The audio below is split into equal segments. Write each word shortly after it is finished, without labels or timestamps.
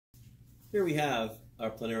Here we have our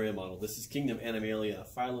Planaria model. This is Kingdom Animalia,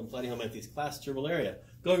 phylum Platyhelminthes, class Turbellaria.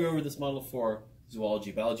 Going over this model for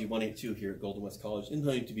Zoology, Biol G182 here at Golden West College in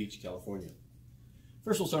Huntington Beach, California.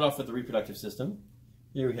 First we'll start off with the reproductive system.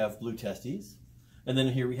 Here we have blue testes, and then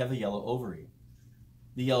here we have a yellow ovary.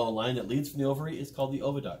 The yellow line that leads from the ovary is called the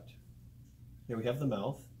oviduct. Here we have the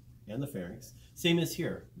mouth and the pharynx. Same as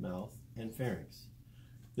here, mouth and pharynx.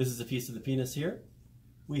 This is a piece of the penis here.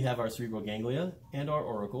 We have our cerebral ganglia and our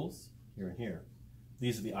auricles here and here.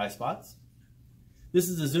 These are the eye spots. This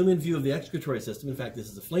is a zoom-in view of the excretory system. In fact, this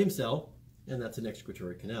is a flame cell, and that's an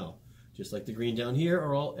excretory canal. Just like the green down here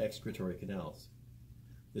are all excretory canals.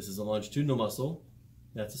 This is a longitudinal muscle.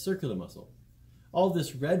 That's a circular muscle. All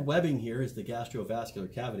this red webbing here is the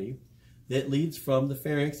gastrovascular cavity that leads from the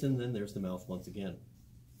pharynx, and then there's the mouth once again.